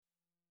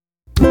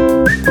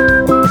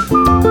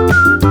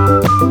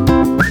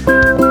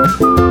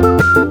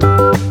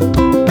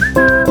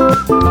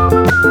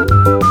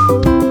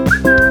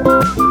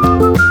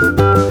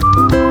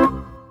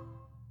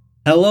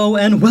Hello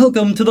and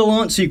welcome to The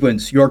Launch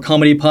Sequence, your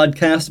comedy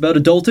podcast about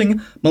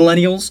adulting,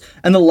 millennials,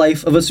 and the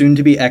life of a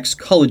soon-to-be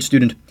ex-college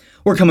student.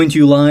 We're coming to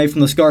you live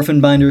from the Scarf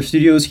and Binder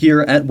studios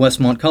here at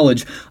Westmont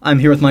College. I'm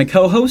here with my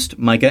co-host,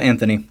 Micah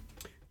Anthony.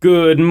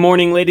 Good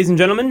morning, ladies and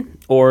gentlemen,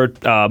 or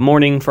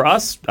morning for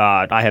us.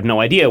 I have no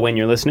idea when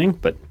you're listening,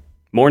 but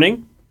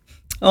morning.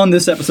 On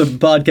this episode of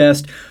the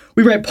podcast,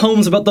 we write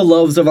poems about the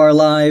loves of our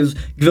lives,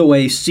 give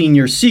away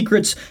senior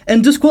secrets,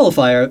 and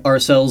disqualify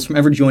ourselves from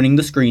ever joining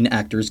the Screen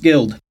Actors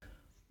Guild.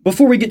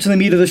 Before we get to the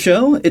meat of the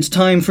show, it's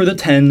time for the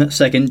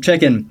 10-second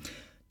check-in.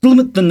 To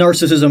limit the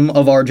narcissism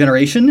of our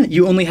generation,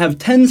 you only have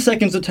 10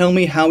 seconds to tell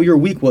me how your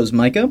week was,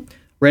 Micah.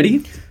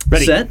 Ready?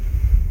 Set,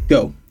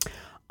 go.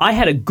 I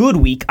had a good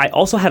week. I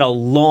also had a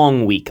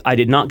long week. I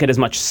did not get as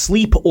much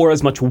sleep or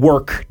as much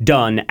work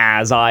done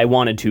as I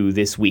wanted to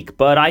this week,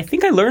 but I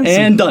think I learned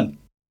And done.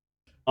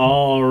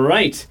 All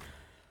right.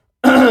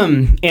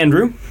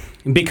 Andrew,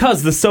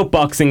 because the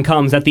soapboxing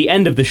comes at the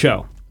end of the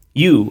show,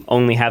 you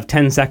only have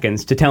 10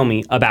 seconds to tell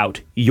me about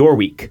your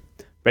week.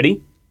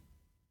 Ready?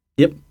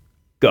 Yep.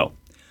 Go.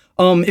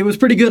 It was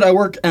pretty good. I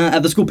work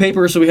at the school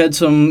paper, so we had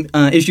some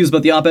issues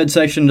about the op-ed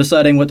section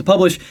deciding what to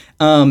publish,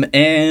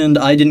 and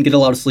I didn't get a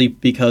lot of sleep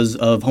because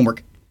of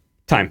homework.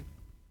 Time.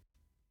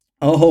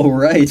 Oh,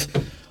 right.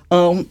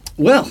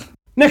 Well.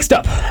 Next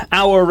up,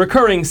 our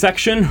recurring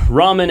section,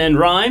 Ramen and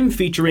Rhyme,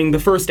 featuring the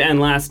first and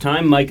last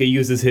time Micah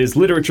uses his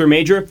literature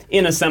major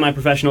in a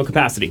semi-professional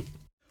capacity.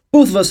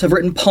 Both of us have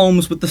written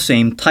poems with the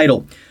same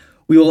title.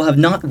 We will have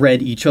not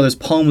read each other's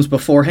poems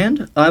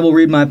beforehand. I will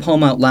read my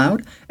poem out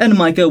loud, and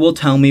Micah will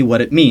tell me what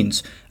it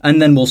means,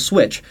 and then we'll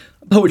switch.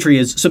 Poetry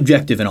is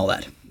subjective and all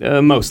that.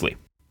 Mostly.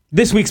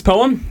 This week's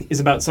poem is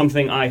about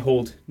something I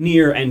hold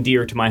near and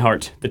dear to my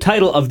heart. The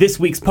title of this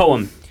week's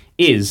poem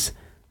is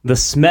The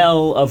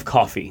Smell of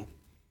Coffee.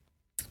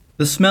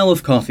 The smell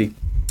of coffee.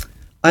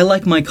 I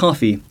like my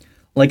coffee,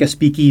 like a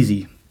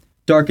speakeasy.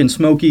 Dark and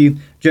smoky,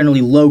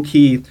 generally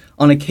low-key.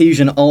 On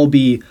occasion, I'll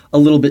be a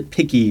little bit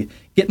picky.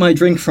 Get my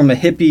drink from a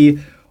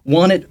hippie.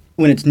 Want it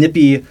when it's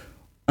nippy.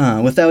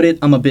 Without it,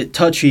 I'm a bit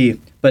touchy.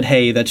 But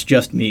hey, that's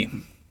just me.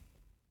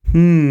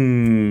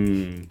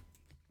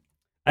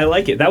 I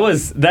like it.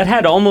 That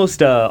had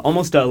almost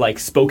a like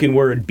spoken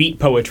word beat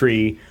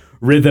poetry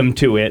rhythm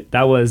to it.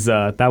 That was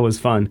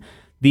fun.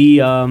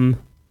 The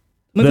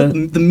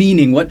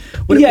meaning. What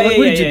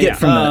did you get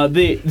from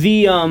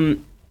that?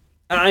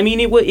 I mean,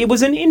 it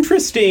was an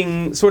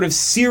interesting sort of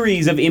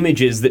series of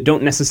images that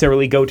don't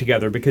necessarily go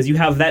together, because you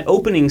have that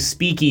opening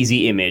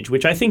speakeasy image,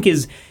 which I think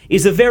is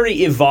a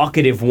very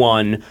evocative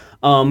one,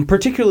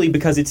 particularly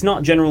because it's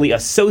not generally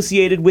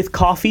associated with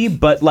coffee,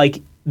 but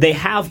like they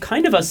have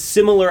kind of a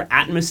similar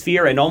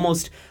atmosphere and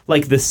almost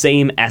like the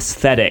same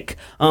aesthetic.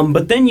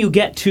 But then you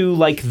get to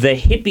like the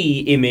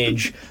hippie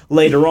image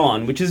later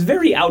on, which is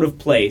very out of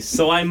place.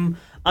 So I'm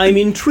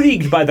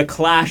intrigued by the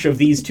clash of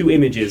these two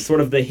images,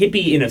 sort of the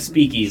hippie in a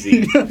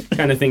speakeasy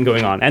kind of thing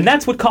going on. And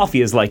that's what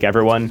coffee is like,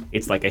 everyone.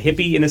 It's like a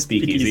hippie in a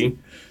speakeasy.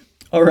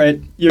 All right,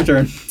 your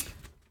turn.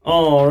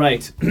 All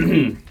right.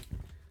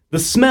 The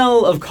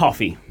smell of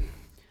coffee.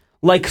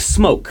 Like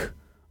smoke,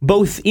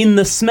 both in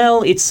the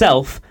smell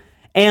itself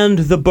and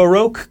the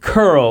Baroque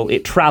curl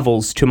it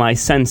travels to my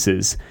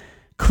senses,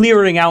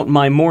 clearing out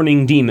my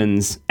morning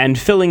demons and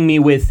filling me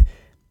with,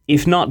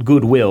 if not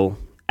goodwill,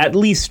 at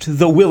least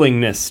the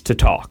willingness to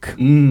talk.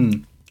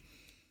 Don't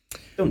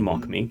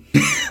mock me.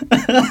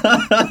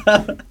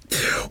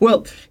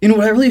 Well, what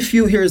I really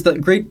feel here is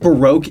that great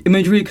Baroque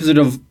imagery, because it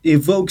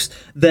evokes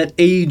that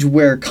age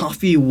where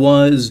coffee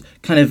was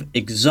kind of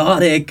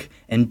exotic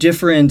and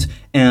different,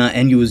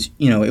 and it was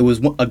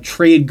a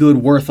trade good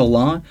worth a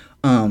lot.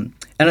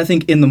 And I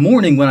think in the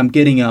morning when I'm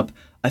getting up,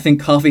 I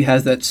think coffee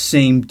has that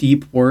same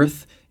deep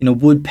worth.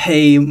 Would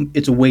pay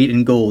its weight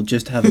in gold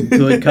just to have a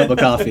good cup of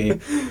coffee.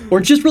 Or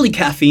just really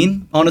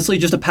caffeine. Honestly,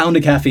 just a pound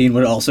of caffeine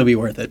would also be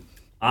worth it.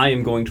 I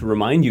am going to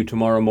remind you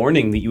tomorrow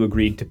morning that you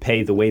agreed to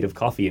pay the weight of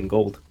coffee in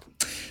gold.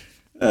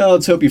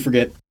 Let's hope you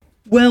forget.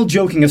 Well,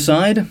 joking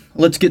aside,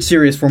 let's get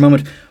serious for a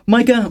moment.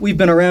 Micah, we've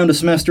been around a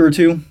semester or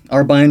two.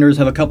 Our binders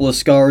have a couple of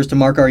scars to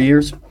mark our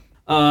years.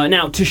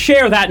 Now, to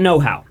share that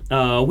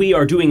know-how, we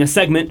are doing a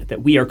segment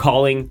that we are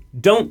calling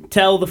Don't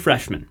Tell the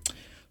Freshmen.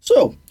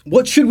 So,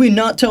 what should we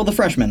not tell the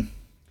freshmen?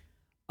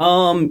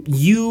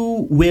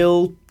 You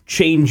will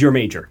change your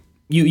major.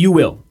 You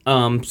will.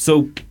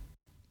 So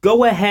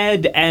go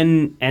ahead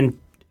and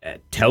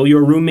tell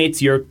your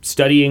roommates you're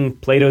studying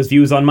Plato's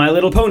views on My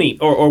Little Pony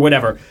or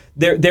whatever.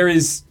 There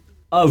is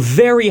a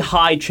very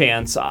high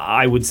chance,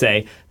 I would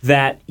say,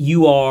 that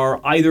you are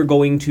either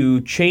going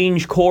to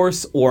change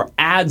course or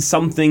add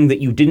something that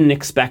you didn't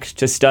expect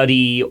to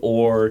study,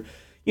 or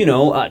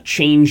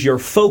change your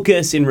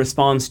focus in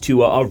response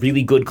to a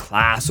really good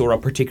class or a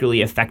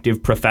particularly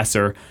effective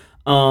professor.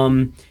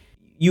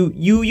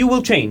 You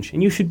will change,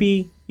 and you should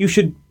be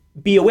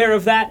aware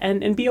of that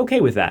and be okay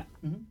with that.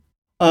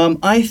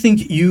 I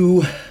think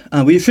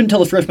we shouldn't tell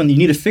the freshmen that you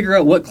need to figure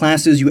out what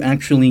classes you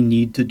actually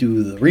need to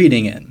do the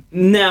reading in.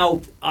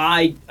 Now,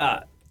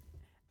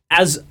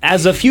 as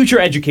a future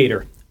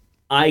educator,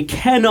 I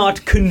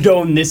cannot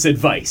condone this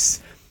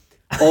advice.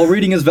 All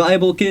reading is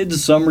valuable,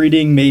 kids. Some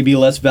reading may be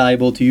less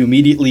valuable to you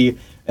immediately,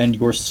 and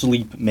your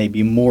sleep may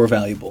be more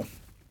valuable.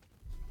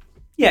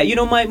 Yeah,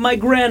 my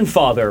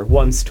grandfather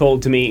once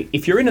told to me,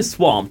 if you're in a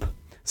swamp,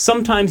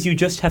 sometimes you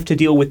just have to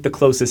deal with the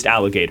closest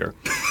alligator.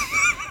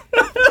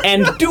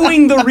 And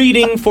doing the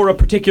reading for a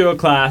particular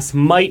class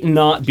might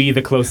not be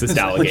the closest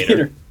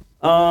alligator.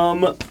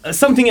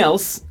 Something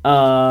else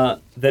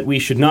that we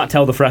should not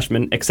tell the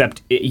freshmen,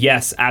 except,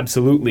 yes,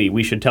 absolutely,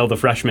 we should tell the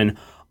freshmen,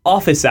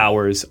 office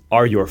hours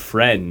are your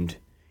friend.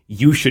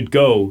 You should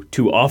go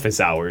to office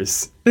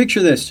hours.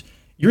 Picture this.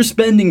 You're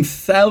spending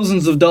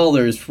thousands of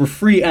dollars for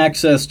free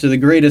access to the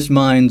greatest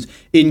minds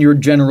in your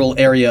general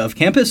area of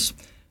campus,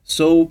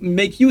 so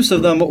make use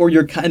of them or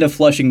you're kind of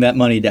flushing that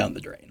money down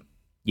the drain.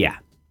 Yeah.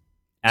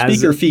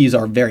 Speaker fees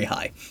are very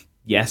high.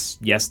 Yes,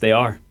 they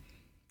are.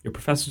 Your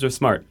professors are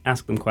smart.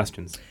 Ask them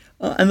questions.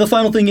 And the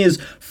final thing is,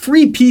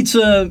 free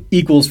pizza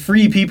equals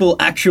free people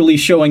actually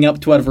showing up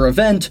to whatever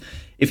event.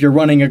 If you're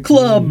running a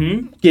club,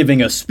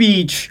 giving a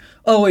speech,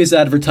 always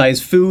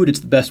advertise food. It's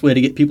the best way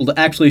to get people to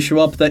actually show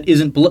up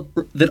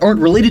that aren't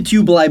related to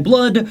you by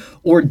blood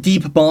or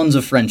deep bonds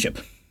of friendship.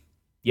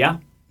 Yeah.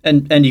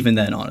 And even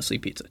then, honestly,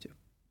 pizza too.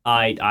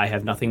 I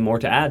have nothing more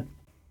to add.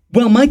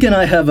 Well, Mike and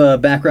I have a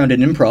background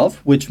in improv,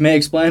 which may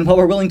explain why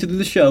we're willing to do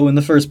the show in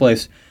the first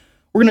place.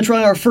 We're going to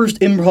try our first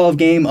improv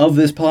game of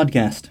this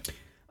podcast.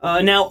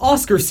 Now,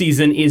 Oscar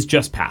season is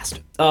just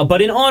past.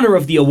 But in honor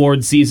of the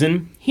award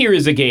season, here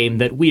is a game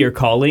that we are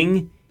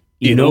calling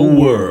In a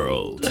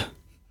World.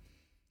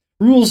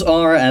 Rules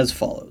are as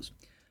follows.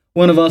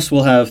 One of us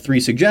will have 3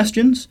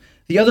 suggestions.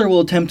 The other will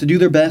attempt to do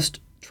their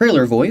best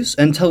trailer voice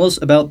and tell us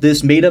about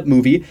this made-up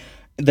movie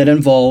that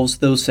involves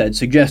those said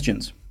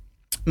suggestions.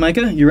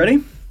 Micah, you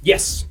ready?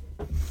 Yes.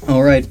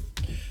 All right.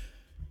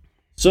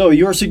 So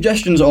your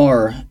suggestions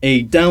are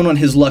a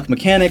down-on-his-luck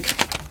mechanic,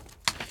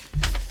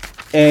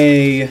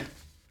 a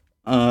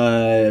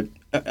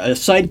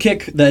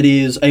sidekick that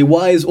is a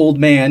wise old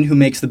man who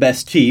makes the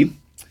best tea,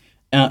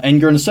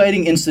 and your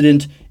inciting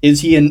incident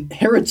is he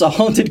inherits a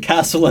haunted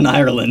castle in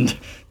Ireland.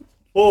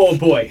 Oh,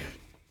 boy.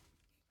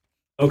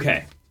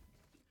 Okay.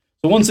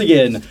 So once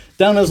again,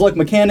 down-on-his-luck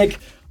mechanic,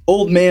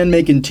 old man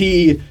making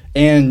tea,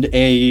 and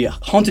a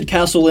haunted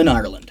castle in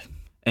Ireland.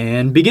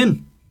 And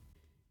begin.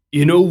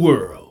 In a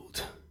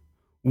world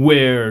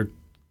where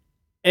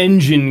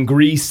engine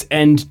grease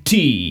and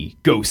tea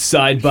go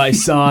side by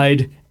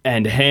side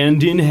and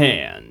hand in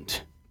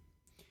hand,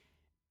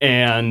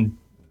 and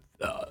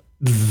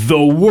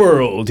the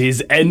world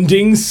is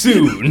ending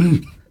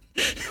soon,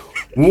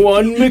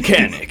 one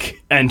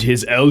mechanic and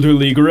his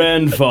elderly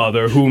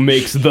grandfather who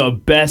makes the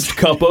best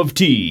cup of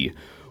tea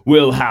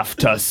will have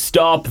to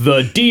stop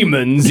the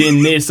demons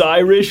in this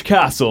Irish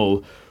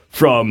castle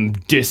from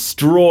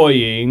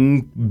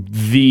destroying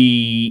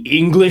the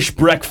English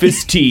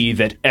breakfast tea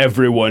that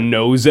everyone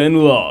knows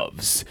and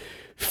loves,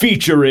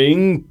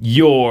 featuring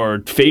your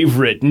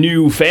favorite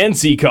new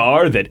fancy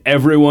car that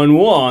everyone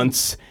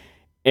wants,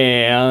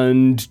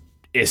 and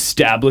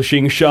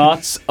establishing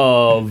shots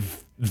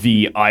of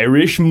the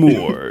Irish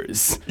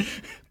moors.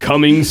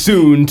 Coming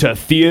soon to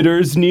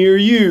theaters near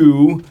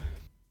you,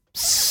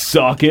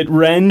 Socket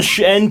Wrench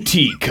and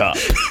Teacup.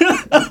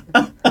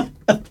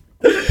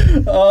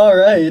 All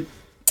right.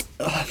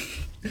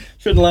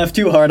 Shouldn't laugh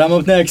too hard. I'm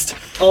up next.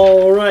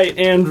 All right,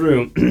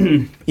 Andrew.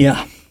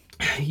 Yeah.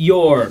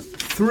 Your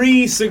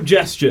 3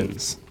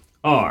 suggestions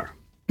are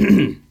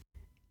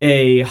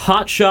a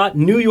hotshot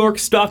New York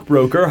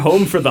stockbroker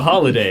home for the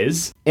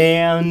holidays,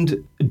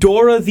 and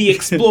Dora the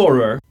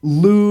Explorer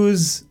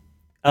lose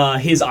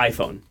his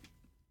iPhone.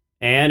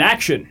 And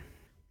action.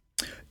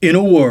 In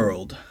a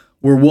world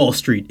where Wall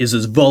Street is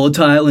as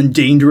volatile and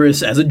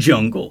dangerous as a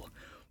jungle,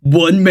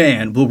 one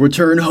man will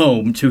return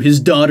home to his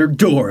daughter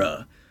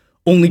Dora,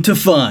 only to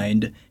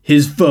find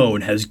his phone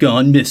has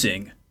gone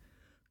missing.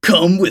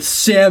 Come with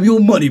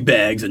Samuel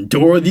Moneybags and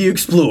Dora the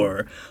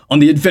Explorer on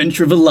the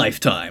adventure of a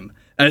lifetime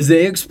as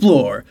they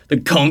explore the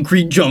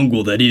concrete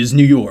jungle that is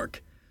New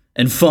York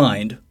and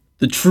find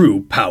the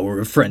true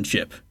power of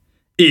friendship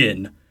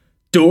in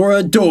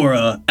Dora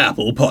Dora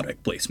Apple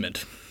product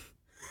placement.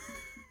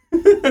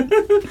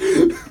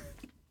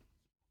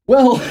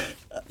 Well,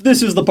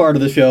 this is the part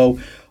of the show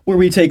where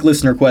we take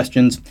listener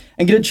questions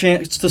and get a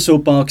chance to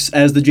soapbox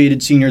as the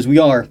jaded seniors we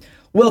are.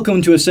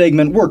 Welcome to a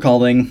segment we're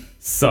calling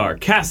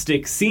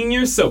Sarcastic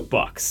Senior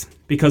Soapbox.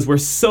 Because we're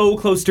so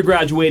close to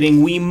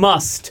graduating, we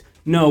must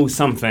know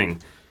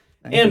something.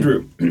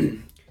 Andrew,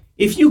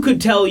 if you could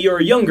tell your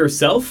younger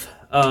self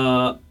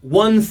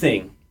one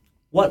thing,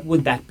 what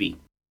would that be?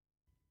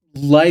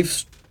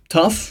 Life's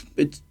tough.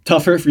 It's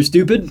tougher if you're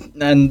stupid,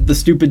 and the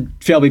stupid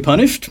shall be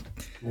punished.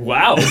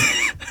 Wow.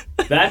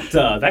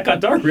 That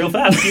got dark real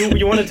fast.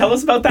 You want to tell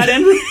us about that,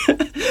 Andrew?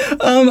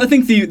 I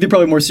think the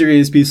probably more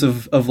serious piece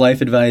of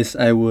life advice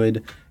I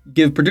would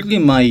give,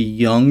 particularly my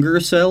younger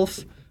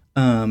self,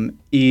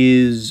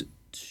 is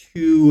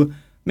to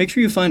make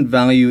sure you find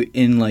value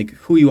in like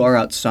who you are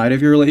outside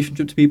of your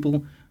relationship to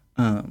people.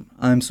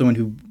 I'm someone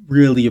who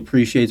really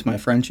appreciates my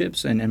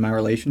friendships and my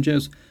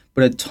relationships,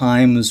 but at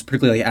times,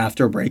 particularly like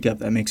after a breakup,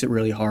 that makes it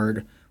really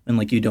hard when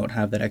like you don't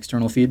have that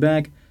external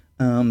feedback.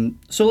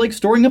 So like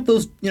storing up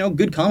those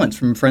good comments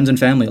from friends and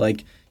family,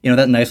 like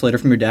that nice letter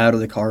from your dad or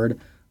the card.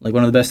 Like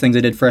one of the best things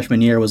I did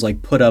freshman year was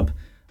like put up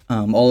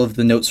all of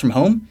the notes from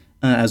home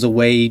as a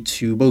way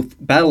to both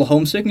battle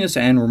homesickness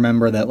and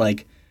remember that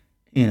like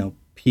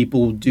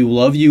people do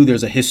love you.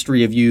 There's a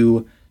history of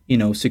you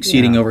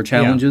succeeding over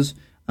challenges.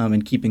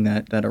 And keeping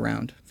that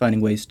around, finding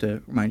ways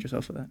to remind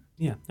yourself of that.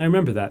 Yeah, I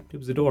remember that. It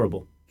was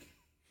adorable.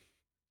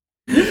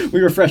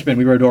 We were freshmen.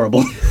 We were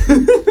adorable.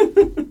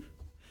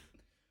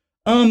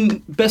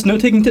 Best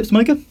note-taking tips,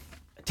 Micah?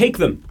 Take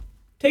them.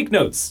 Take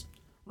notes.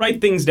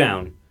 Write things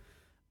down.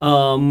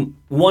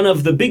 One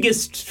of the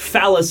biggest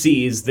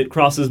fallacies that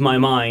crosses my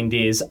mind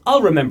is,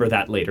 I'll remember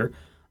that later.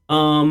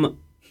 I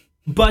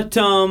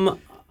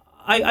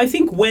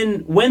think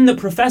when the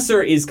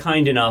professor is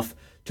kind enough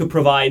to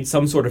provide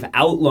some sort of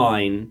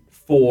outline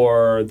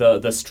for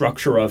the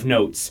structure of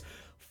notes,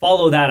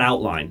 follow that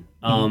outline.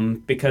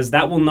 Because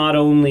that will not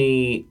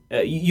only,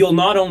 you'll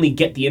not only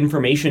get the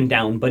information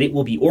down, but it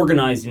will be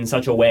organized in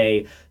such a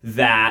way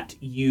that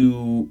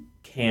you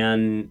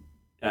can,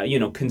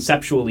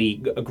 conceptually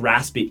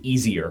grasp it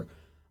easier.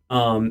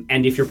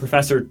 And if your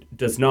professor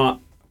does not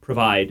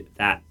provide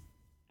that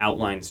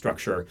outline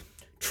structure,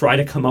 try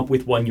to come up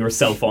with one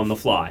yourself on the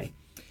fly,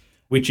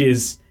 which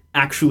is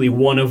actually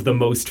one of the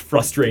most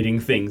frustrating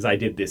things I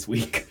did this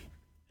week.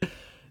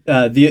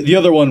 The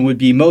other one would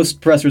be most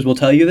professors will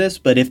tell you this,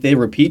 but if they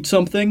repeat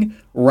something,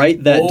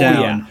 write that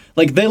down. Yeah.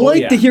 Like they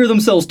to hear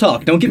themselves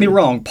talk. Don't get me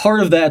wrong.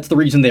 Part of that's the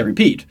reason they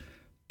repeat,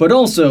 but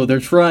also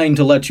they're trying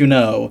to let you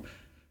know.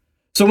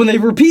 So when they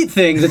repeat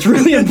things, it's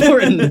really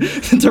important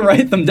to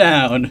write them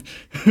down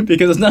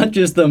because it's not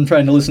just them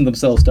trying to listen to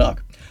themselves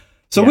talk.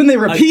 So when they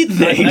repeat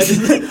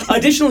things,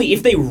 additionally,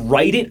 if they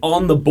write it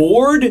on the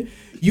board,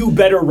 you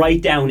better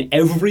write down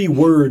every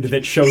word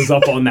that shows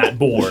up on that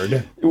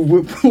board.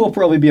 We'll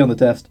probably be on the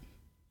test.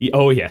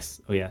 Oh,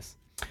 yes.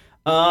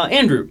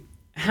 Andrew,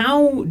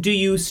 how do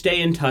you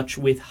stay in touch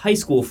with high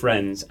school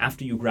friends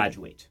after you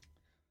graduate?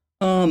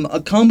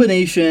 A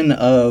combination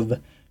of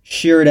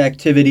shared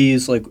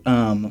activities, like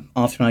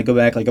often I go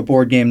back like a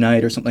board game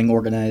night or something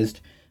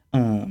organized.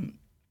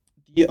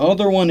 The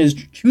other one is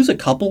choose a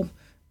couple.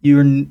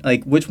 You're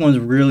like, which ones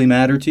really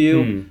matter to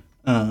you?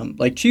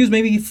 Like choose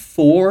maybe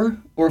 4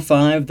 or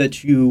 5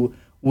 that you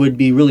would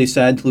be really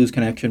sad to lose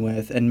connection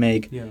with and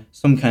make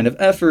some kind of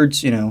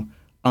efforts.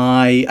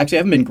 I actually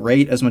haven't been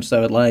great as much as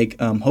I would like.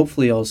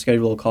 Hopefully I'll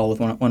schedule a call with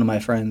one of my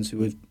friends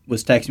who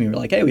was texting me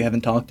like, hey, we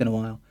haven't talked in a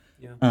while.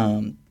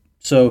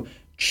 So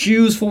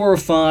choose 4 or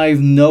 5.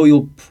 Know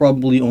you'll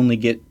probably only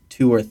get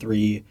 2 or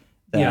 3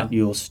 that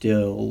you'll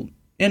still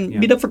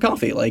meet up for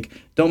coffee. Like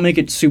don't make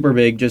it super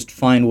big. Just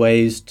find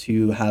ways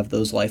to have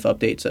those life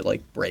updates at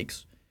like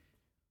breaks.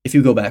 If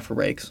you go back for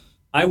breaks.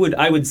 I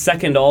would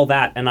second all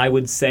that, and I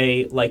would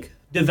say, like,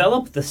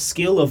 develop the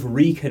skill of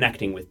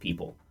reconnecting with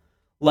people.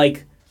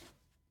 Like,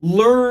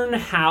 learn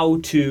how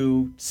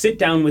to sit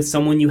down with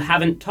someone you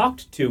haven't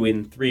talked to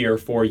in 3 or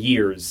 4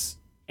 years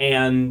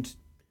and,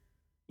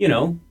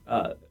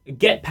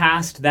 get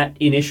past that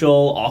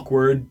initial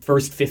awkward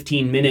first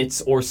 15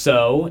 minutes or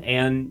so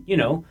and,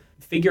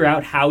 figure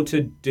out how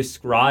to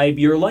describe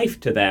your life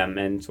to them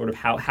and sort of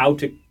how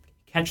to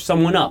catch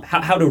someone up,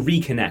 how to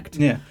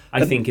reconnect,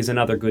 I think is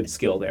another good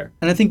skill there.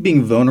 And I think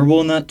being vulnerable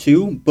in that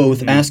too,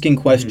 both asking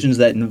questions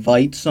that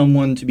invite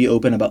someone to be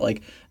open about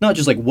like, not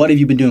just like, what have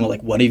you been doing, but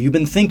like, what have you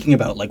been thinking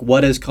about? Like,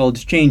 what has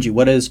college changed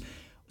you?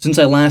 Since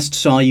I last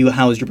saw you,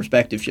 how has your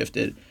perspective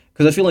shifted?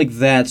 Because I feel like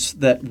that's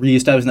that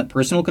reestablishing that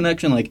personal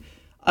connection. Like,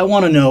 I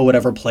want to know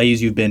whatever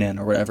plays you've been in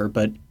or whatever,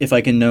 but if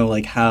I can know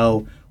like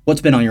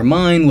what's been on your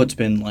mind, what's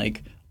been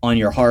like on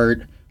your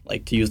heart,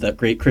 like to use that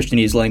great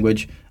Christianese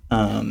language,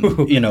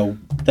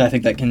 I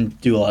think that can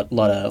do a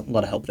lot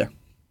of help there.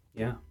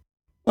 Yeah.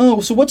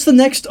 Oh, so what's the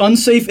next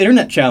unsafe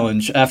internet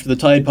challenge after the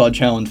Tide Pod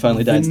challenge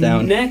finally dies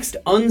down? Next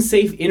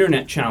unsafe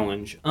internet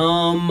challenge.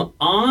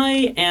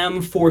 I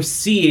am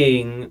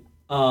foreseeing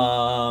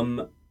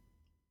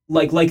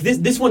like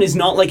this one is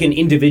not like an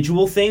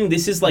individual thing.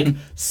 This is like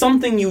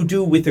something you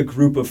do with a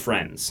group of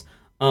friends.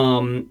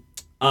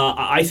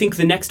 I think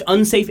the next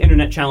unsafe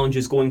internet challenge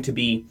is going to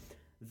be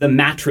the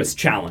mattress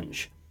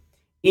challenge,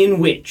 in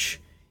which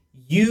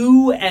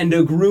you and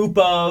a group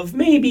of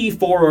maybe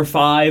 4 or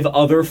 5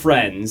 other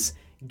friends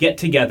get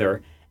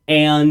together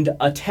and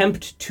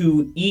attempt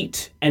to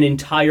eat an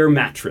entire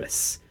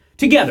mattress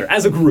together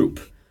as a group.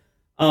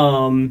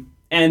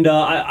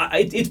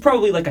 It's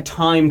probably like a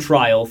time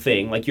trial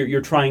thing. Like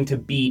you're trying to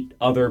beat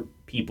other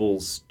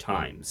people's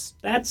times.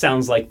 That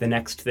sounds like the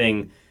next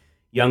thing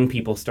young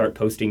people start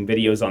posting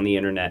videos on the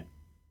internet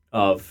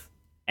of,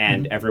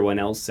 and everyone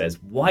else says,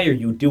 "Why are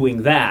you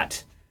doing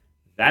that?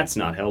 That's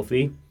not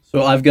healthy."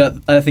 So I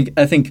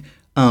think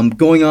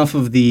going off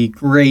of the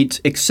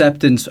great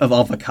acceptance of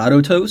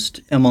avocado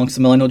toast amongst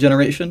the millennial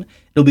generation,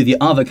 it'll be the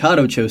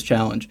avocado toast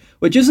challenge,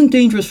 which isn't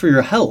dangerous for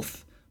your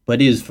health,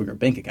 but is for your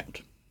bank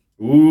account.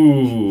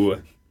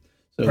 Ooh.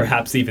 So,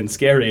 Perhaps even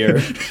scarier.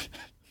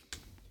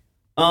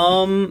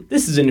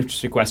 This is an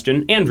interesting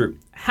question. Andrew,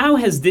 how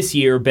has this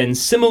year been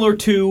similar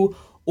to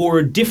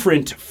or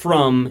different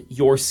from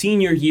your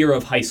senior year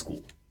of high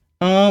school?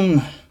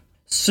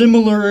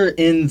 Similar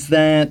in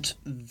that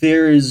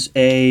there's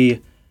a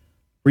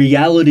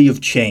reality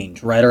of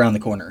change right around the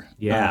corner.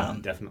 Yeah,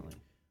 definitely.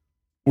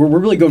 We're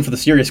really going for the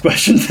serious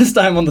questions this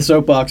time on the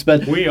soapbox,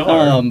 but we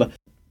are.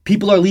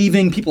 People are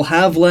leaving. People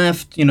have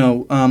left.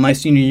 My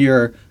senior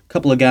year, a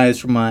couple of guys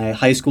from my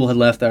high school had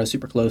left that I was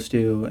super close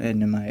to,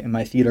 and in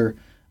my theater.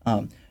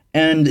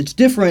 And it's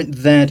different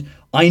that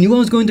I knew I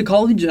was going to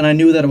college, and I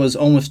knew that I was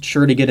almost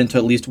sure to get into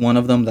at least one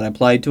of them that I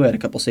applied to. I had a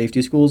couple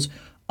safety schools.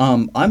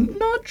 I'm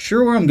not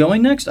sure where I'm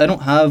going next. I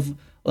don't have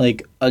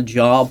like a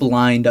job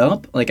lined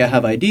up. Like I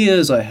have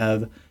ideas. I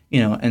have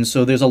and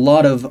so there's a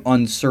lot of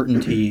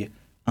uncertainty,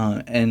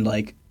 and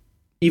like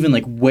even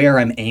like where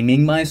I'm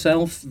aiming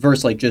myself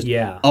versus like just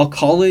a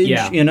college.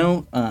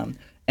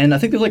 And I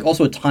think there's like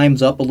also a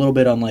time's up a little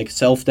bit on like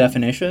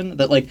self-definition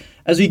that like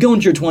as you go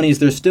into your 20s,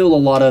 there's still a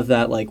lot of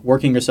that like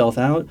working yourself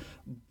out,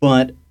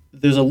 but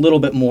there's a little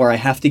bit more I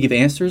have to give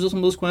answers to some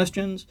of those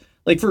questions.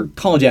 Like for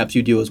college apps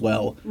you do as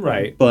well.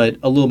 Right. But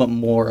a little bit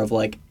more of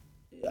like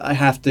I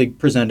have to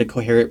present a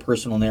coherent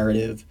personal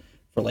narrative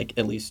for like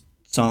at least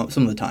some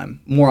of the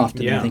time. More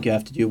often than I think you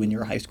have to do when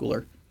you're a high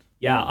schooler.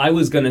 Yeah, I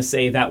was going to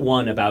say that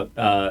one about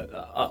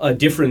a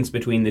difference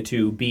between the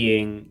two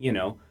being,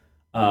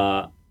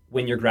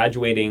 when you're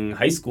graduating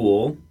high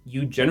school,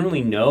 you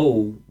generally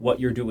know what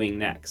you're doing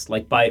next.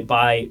 Like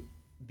by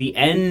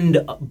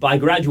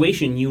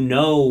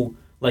graduation,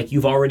 like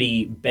you've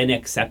already been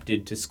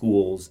accepted to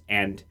schools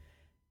and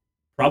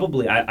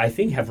probably, I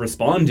think, have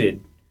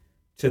responded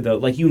to the,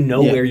 like,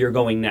 where you're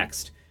going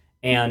next.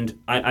 And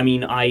I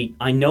mean, I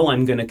know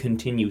I'm going to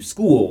continue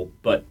school,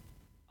 but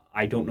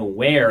I don't know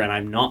where, and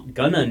I'm not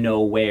going to know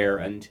where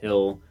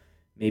until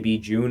maybe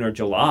June or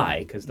July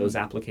because those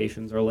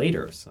applications are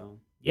later. So,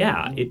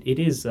 yeah, it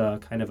is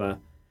kind of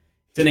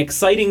it's an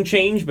exciting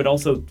change, but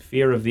also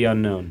fear of the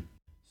unknown.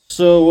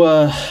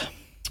 So,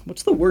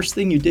 what's the worst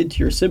thing you did to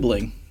your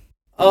sibling?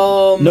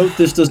 Note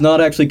this does not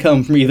actually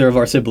come from either of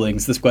our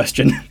siblings, this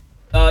question.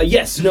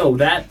 Yes, no,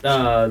 that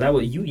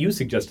was, you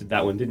suggested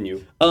that one, didn't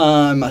you?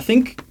 I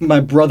think my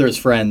brother's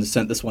friends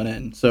sent this one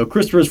in. So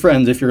Christopher's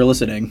friends, if you're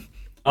listening.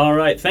 All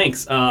right,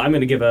 thanks. I'm going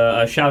to give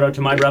a shout out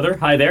to my brother.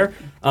 Hi there.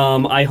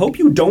 I hope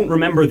you don't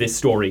remember this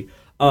story.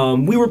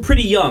 We were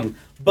pretty young,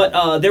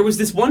 but there was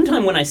this one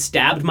time when I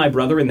stabbed my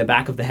brother in the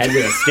back of the head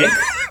with a stick.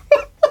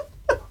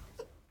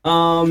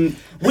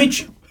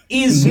 Which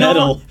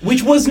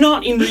was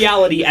not in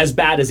reality as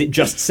bad as it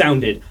just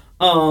sounded.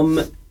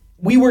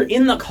 We were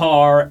in the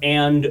car,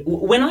 and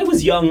when I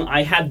was young,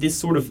 I had this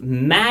sort of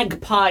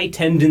magpie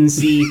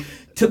tendency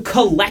to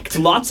collect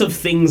lots of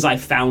things I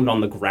found on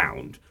the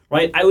ground,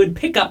 right? I would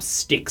pick up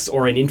sticks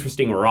or an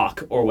interesting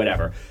rock or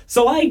whatever.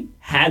 So I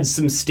had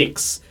some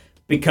sticks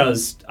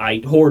because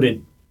I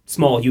hoarded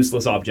small,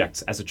 useless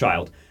objects as a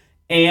child.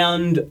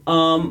 And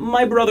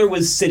my brother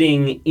was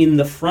sitting in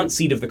the front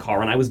seat of the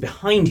car, and I was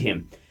behind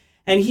him.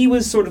 And he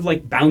was sort of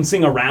like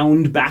bouncing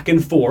around back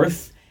and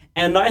forth.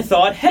 And I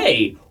thought,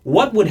 hey,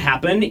 what would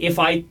happen if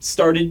I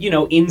started,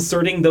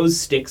 inserting those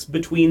sticks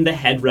between the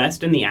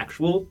headrest and the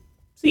actual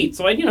seat?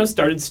 So I,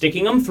 started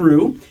sticking them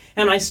through,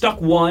 and I stuck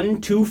one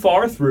too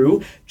far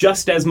through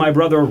just as my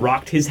brother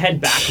rocked his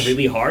head back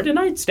really hard, and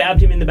I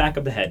stabbed him in the back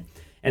of the head.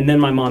 And then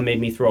my mom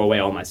made me throw away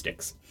all my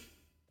sticks.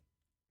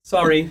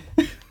 Sorry.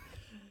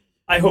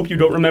 I hope you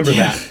don't remember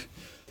that.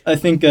 I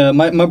think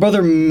my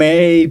brother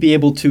may be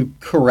able to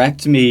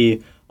correct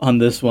me on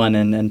this one,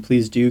 and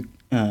please do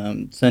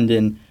send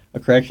in a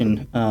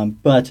correction.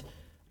 But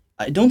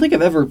I don't think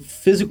I've ever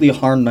physically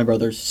harmed my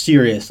brother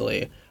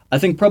seriously. I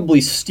think probably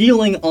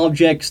stealing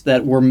objects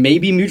that were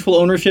maybe mutual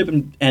ownership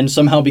and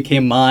somehow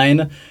became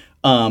mine,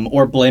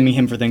 or blaming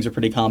him for things are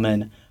pretty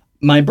common.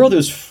 My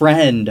brother's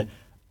friend,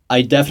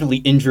 I definitely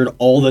injured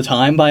all the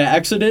time by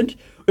accident.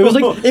 It was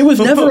like, it was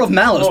never of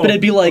malice, but it'd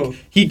be like,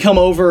 he'd come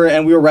over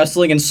and we were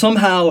wrestling and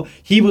somehow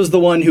he was the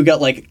one who got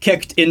like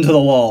kicked into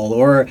the wall,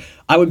 or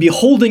I would be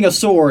holding a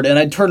sword and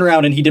I'd turn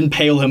around and he'd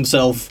impale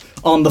himself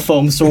on the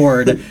foam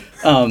sword.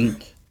 I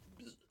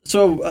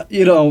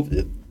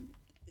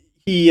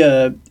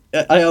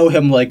owe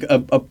him like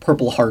a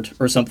Purple Heart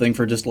or something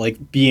for just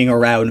like being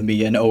around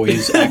me and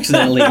always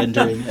accidentally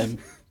injuring him.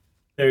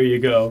 There you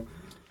go.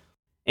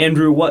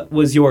 Andrew, what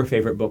was your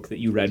favorite book that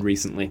you read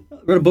recently? I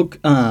read a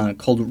book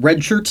called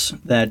Red Shirts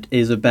that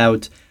is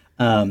about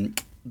the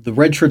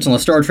red shirts on the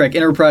Star Trek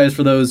Enterprise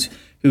for those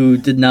who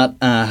did not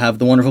have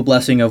the wonderful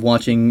blessing of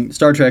watching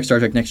Star Trek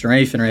Next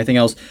Generation, or anything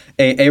else.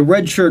 A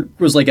red shirt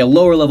was like a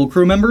lower-level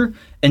crew member,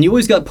 and you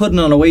always got put in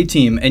on an away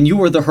team, and you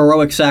were the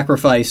heroic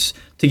sacrifice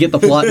to get the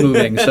plot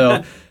moving.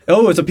 So,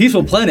 it's a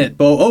peaceful planet,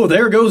 but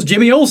there goes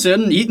Jimmy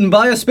Olsen, eaten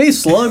by a space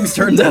slug.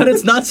 Turns out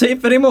it's not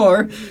safe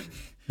anymore.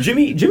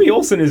 Jimmy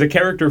Olsen is a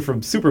character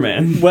from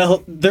Superman.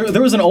 Well,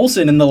 there was an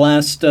Olsen in the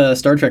last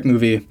Star Trek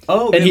movie.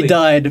 Oh, and really? he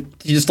died.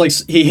 He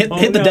just he hit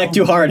the deck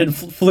too hard and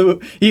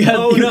flew.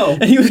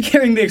 And he was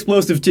carrying the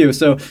explosive too.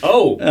 So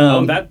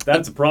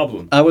that's a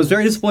problem. I was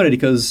very disappointed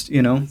because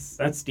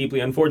That's deeply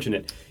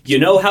unfortunate. You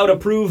know how to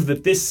prove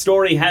that this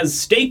story has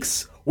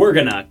stakes? We're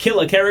gonna kill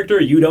a character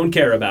you don't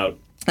care about.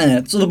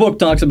 So the book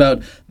talks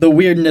about the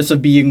weirdness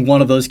of being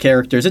one of those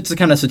characters. It's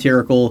kind of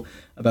satirical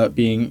about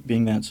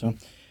being that. So,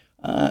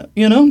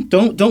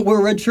 don't wear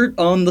a red shirt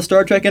on the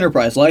Star Trek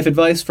Enterprise. Life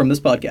advice from this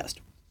podcast.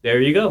 There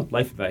you go.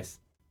 Life advice.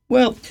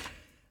 Well,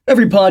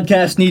 every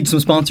podcast needs some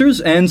sponsors,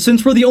 and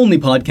since we're the only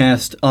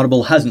podcast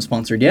Audible hasn't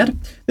sponsored yet,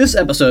 this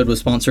episode was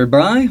sponsored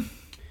by...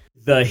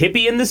 The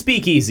Hippie in the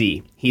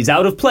Speakeasy. He's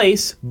out of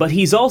place, but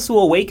he's also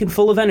awake and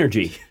full of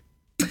energy.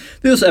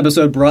 This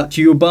episode brought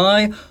to you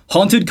by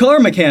Haunted Car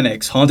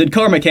Mechanics. Haunted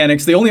Car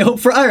Mechanics, the only hope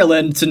for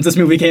Ireland since this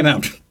movie came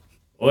out.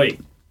 Oi.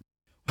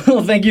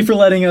 Well, thank you for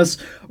letting us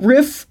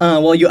riff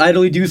while you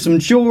idly do some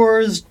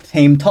chores,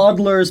 tame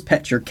toddlers,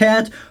 pet your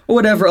cat, or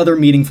whatever other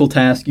meaningful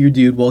task you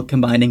do while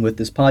combining with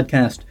this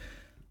podcast.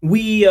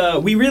 We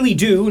really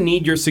do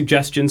need your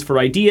suggestions for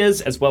ideas,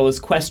 as well as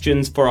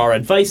questions for our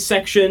advice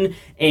section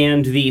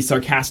and the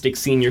Sarcastic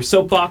Senior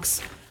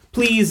Soapbox.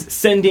 Please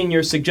send in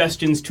your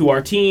suggestions to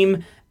our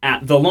team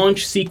at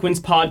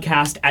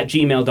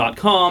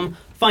thelaunchsequencepodcast@gmail.com.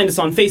 Find us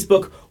on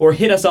Facebook or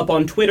hit us up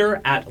on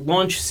Twitter at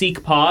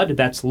LaunchSeqPod.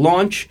 That's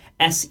Launch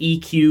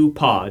SEQ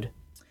Pod.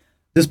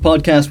 This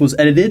podcast was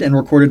edited and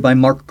recorded by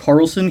Mark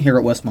Carlson here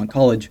at Westmont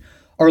College.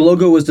 Our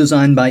logo was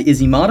designed by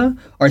Izzy Mata.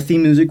 Our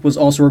theme music was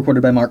also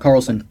recorded by Mark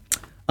Carlson.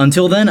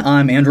 Until then,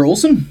 I'm Andrew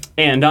Olson.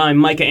 And I'm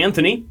Micah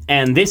Anthony.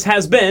 And this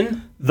has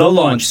been The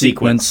Launch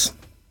Sequence.